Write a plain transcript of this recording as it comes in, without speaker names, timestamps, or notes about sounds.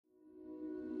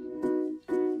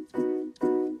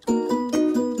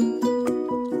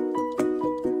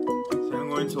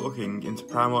looking into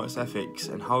Primark's ethics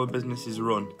and how the business is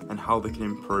run and how they can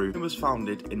improve. It was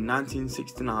founded in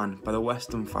 1969 by the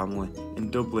Weston family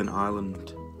in Dublin,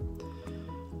 Ireland.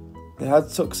 They had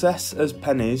success as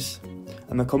pennies,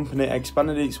 and the company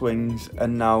expanded its wings,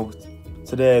 and now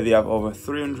today they have over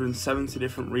 370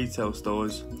 different retail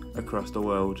stores across the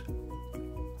world.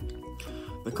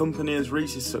 The company has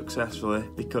reached this successfully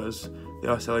because they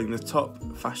are selling the top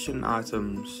fashion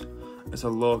items at a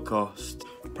low cost.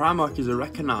 Primark is a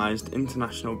recognised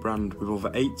international brand with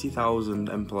over 80,000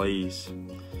 employees.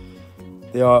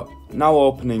 They are now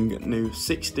opening new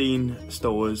 16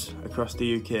 stores across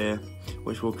the UK,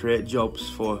 which will create jobs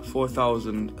for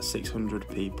 4,600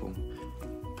 people.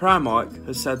 Primark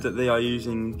has said that they are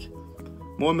using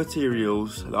more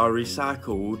materials that are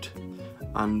recycled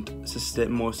and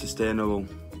more sustainable.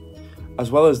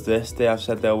 As well as this, they have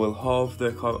said they will halve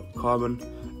their carbon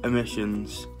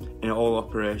emissions in all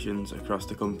operations across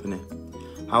the company.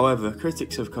 However,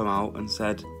 critics have come out and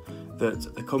said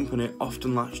that the company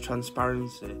often lacks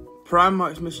transparency.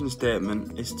 Primark's mission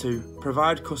statement is to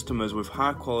provide customers with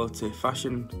high quality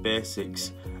fashion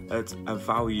basics at a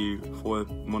value for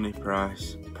money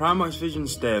price. Primark's vision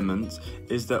statement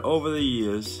is that over the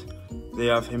years they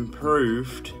have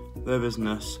improved their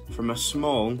business from a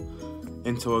small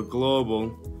into a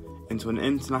global into an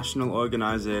international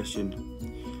organisation.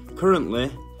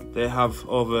 Currently they have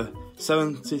over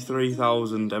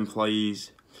 73,000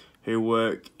 employees who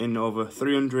work in over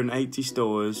 380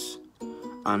 stores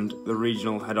and the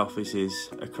regional head offices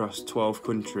across 12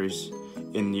 countries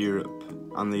in Europe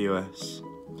and the US.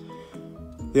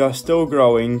 They are still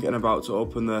growing and about to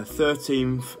open their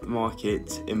 13th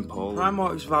market in Poland.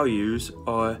 Primark's values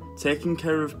are taking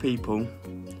care of people,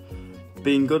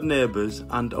 being good neighbours,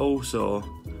 and also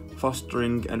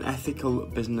fostering an ethical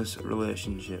business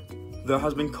relationship. There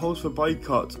has been calls for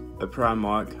boycott at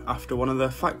Primark after one of their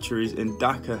factories in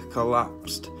Dhaka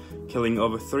collapsed, killing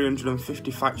over 350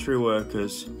 factory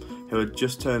workers who had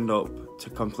just turned up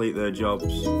to complete their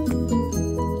jobs.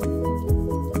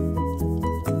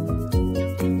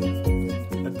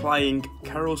 Applying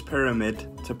Carroll's Pyramid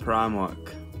to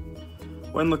Primark.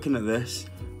 When looking at this,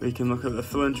 we can look at the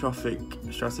philanthropic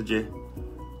strategy,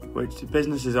 which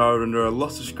businesses are under a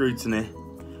lot of scrutiny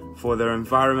for their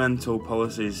environmental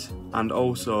policies and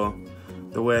also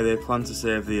the way they plan to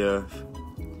save the earth.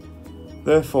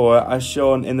 Therefore, as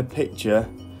shown in the picture,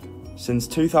 since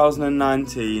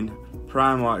 2019,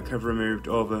 Primark have removed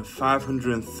over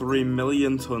 503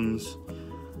 million tonnes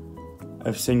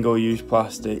of single-use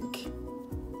plastic,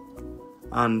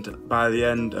 and by the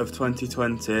end of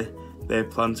 2020, they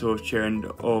plan to have trained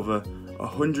over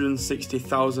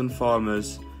 160,000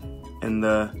 farmers in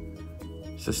the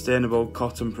Sustainable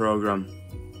Cotton Programme.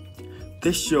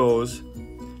 This shows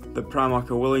that Primark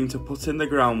are willing to put in the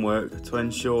groundwork to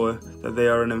ensure that they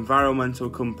are an environmental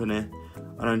company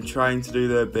and are trying to do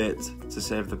their bit to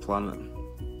save the planet.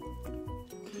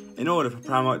 In order for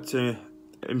Primark to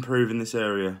improve in this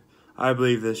area, I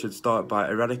believe they should start by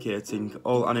eradicating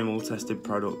all animal tested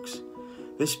products.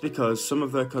 This is because some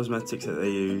of their cosmetics that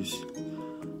they use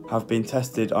have been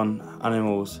tested on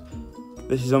animals.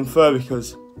 This is unfair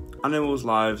because animals'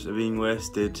 lives are being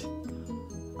wasted,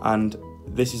 and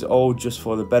this is all just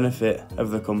for the benefit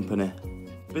of the company.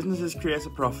 Businesses create a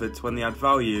profit when they add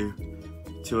value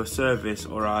to a service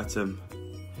or item.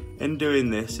 In doing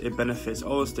this, it benefits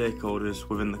all the stakeholders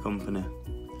within the company.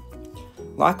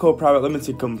 Like all private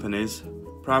limited companies,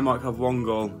 Primark have one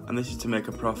goal, and this is to make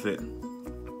a profit.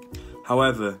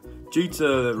 However, due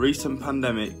to the recent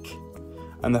pandemic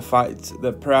and the fact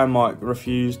that Primark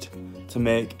refused to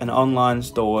make an online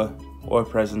store or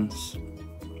presence,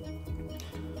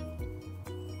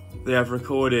 they have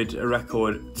recorded a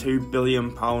record £2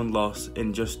 billion loss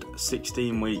in just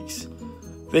 16 weeks.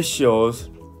 This shows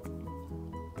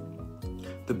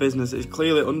the business is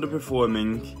clearly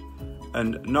underperforming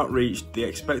and not reached the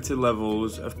expected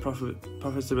levels of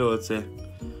profitability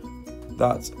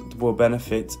that will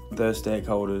benefit their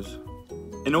stakeholders.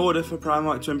 In order for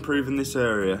Primark to improve in this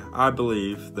area, I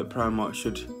believe that Primark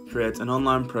should create an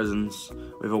online presence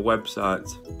with a website.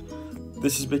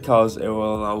 This is because it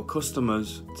will allow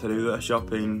customers to do their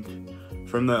shopping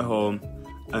from their home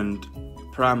and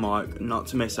Primark not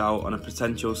to miss out on a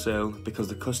potential sale because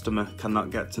the customer cannot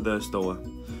get to their store.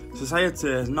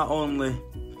 Society has not only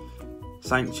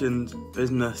sanctioned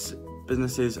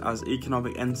businesses as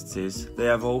economic entities, they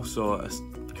have also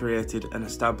created and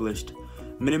established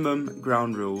minimum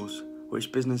ground rules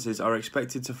which businesses are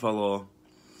expected to follow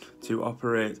to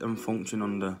operate and function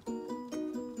under.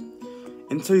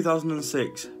 In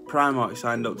 2006, Primark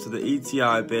signed up to the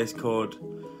ETI Base Code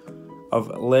of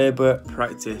Labour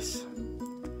Practice.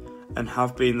 and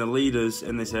have been the leaders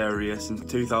in this area since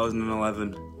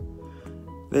 2011.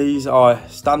 These are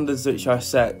standards which are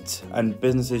set and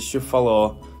businesses should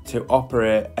follow to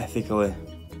operate ethically.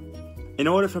 In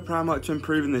order for Primark to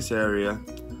improve in this area,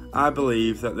 I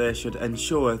believe that they should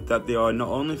ensure that they are not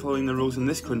only following the rules in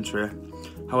this country,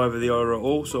 however they are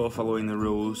also following the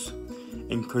rules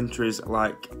in countries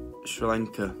like Sri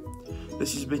Lanka.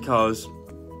 This is because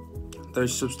there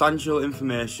is substantial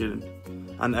information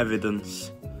and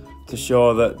evidence to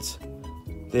show that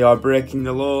they are breaking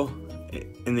the law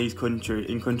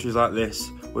in countries like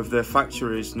this, with their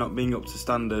factories not being up to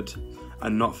standard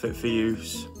and not fit for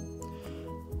use.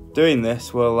 Doing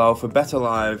this will allow for better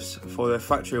lives for their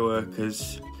factory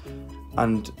workers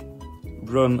and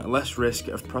run less risk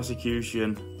of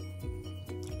prosecution.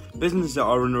 Businesses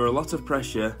are under a lot of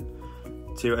pressure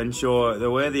to ensure the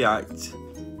way they act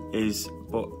is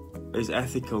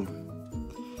ethical.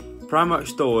 Primark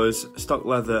stores stock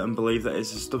leather and believe that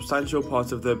it's a substantial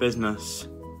part of their business,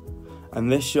 and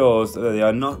this shows that they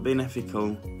are not being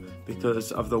ethical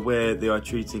because of the way they are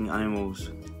treating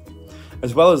animals.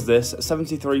 As well as this,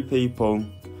 73 people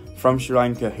from Sri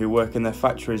Lanka who work in their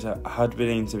factories had been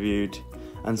interviewed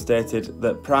and stated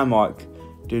that Primark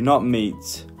do not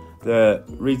meet the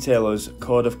retailers'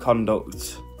 code of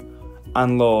conduct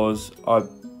and laws are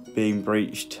being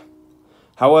breached.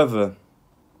 However,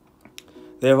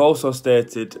 they have also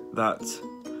stated that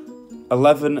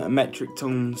 11 metric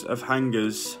tons of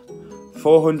hangers,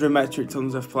 400 metric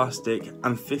tons of plastic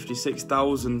and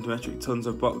 56,000 metric tons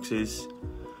of boxes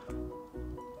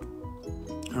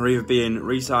are either being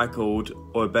recycled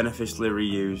or beneficially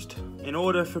reused. In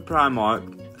order for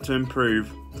Primark to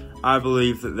improve, I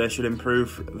believe that they should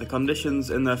improve the conditions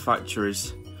in their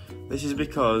factories. This is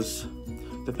because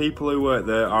the people who work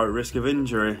there are at risk of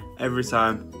injury every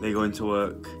time they go into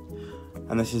work,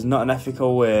 and this is not an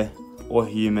ethical way or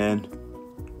humane.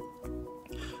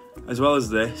 As well as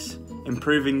this,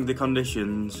 improving the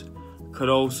conditions could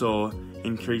also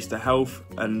increase the health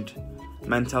and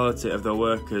mentality of the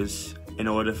workers in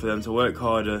order for them to work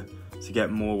harder to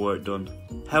get more work done.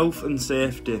 Health and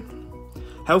safety.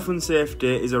 Health and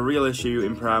safety is a real issue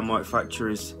in Primark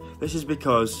factories. This is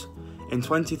because in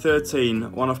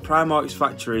 2013, one of Primark's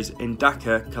factories in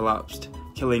Dhaka collapsed,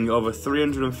 killing over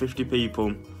 350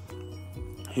 people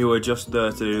who were just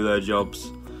there to do their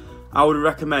jobs. I would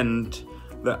recommend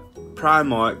that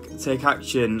Primark take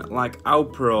action like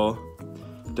Alpro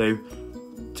do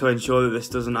to ensure that this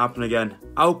doesn't happen again.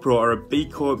 Alpro are a B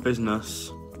Corp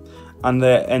business, and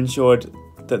they ensured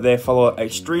that they follow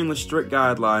extremely strict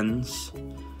guidelines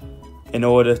in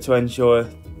order to ensure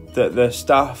that their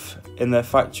staff in their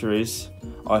factories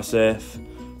are safe.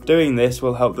 Doing this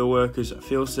will help the workers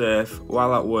feel safe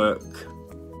while at work.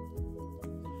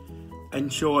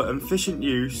 Ensure efficient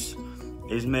use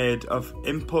is made of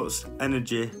inputs,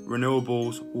 energy,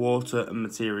 renewables, water and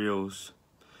materials.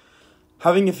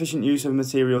 Having efficient use of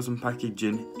materials and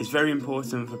packaging is very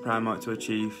important for Primark to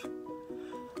achieve.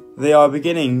 They are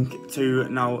beginning to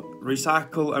now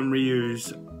recycle and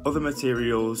reuse other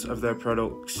materials of their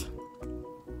products.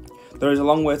 There is a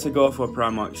long way to go for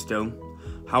Primark still.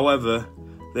 However,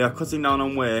 they are cutting down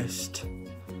on waste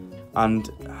and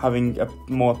having a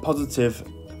more positive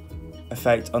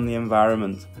effect on the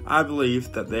environment. I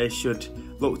believe that they should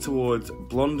look towards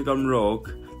Blonde Gone Rogue.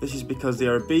 This is because they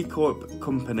are a B Corp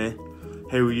company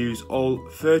who use all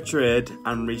fair trade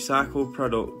and recycled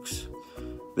products.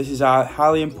 This is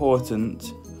highly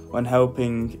important when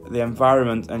helping the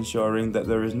environment, ensuring that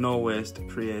there is no waste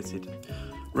created.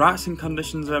 Rights and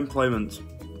conditions of employment.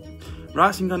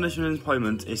 Rights and conditions of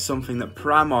employment is something that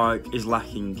Primark is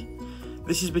lacking.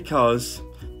 This is because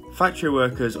factory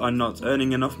workers are not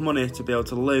earning enough money to be able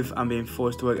to live and being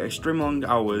forced to work extremely long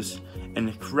hours in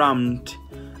crammed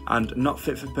and not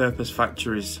fit for purpose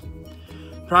factories.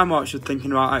 Primark should think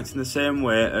about acting the same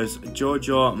way as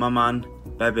Jojo, Maman,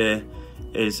 Bebe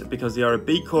is, because they are a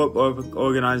B Corp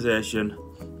organisation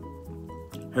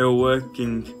who are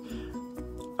working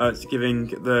at giving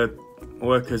the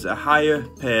workers a higher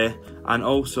pay and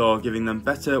also giving them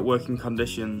better working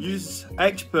conditions. Use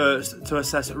experts to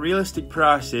assess realistic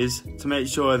prices to make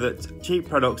sure that cheap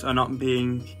products are not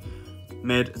being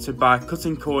made by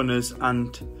cutting corners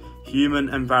and human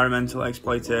environmental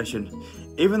exploitation.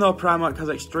 Even though Primark has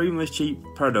extremely cheap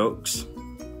products,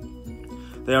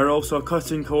 they are also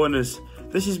cutting corners.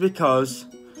 This is because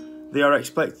they are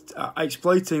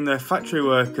exploiting their factory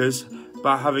workers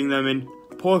by having them in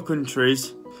poor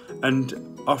countries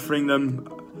and offering them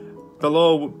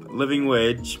below living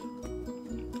wage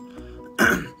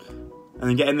and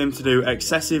then getting them to do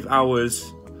excessive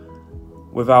hours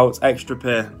without extra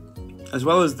pay. As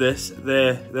well as this,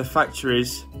 their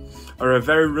factories are a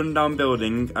very rundown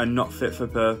building and not fit for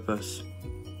purpose.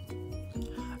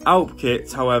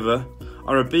 Alpkit, however,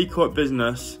 are a B Corp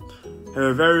business who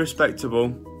are very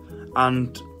respectable,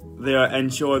 and they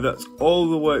ensure that all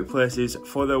the workplaces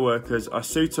for their workers are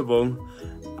suitable,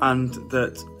 and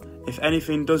that if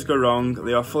anything does go wrong,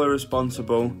 they are fully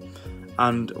responsible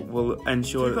and will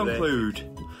ensure that they... To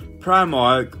conclude,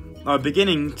 Primark are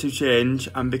beginning to change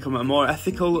and become a more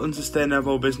ethical and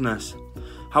sustainable business.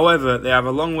 However, they have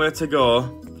a long way to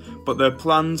go, but their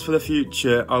plans for the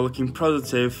future are looking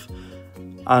positive,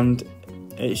 and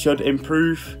it should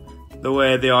improve the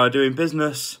way they are doing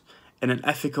business in an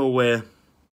ethical way.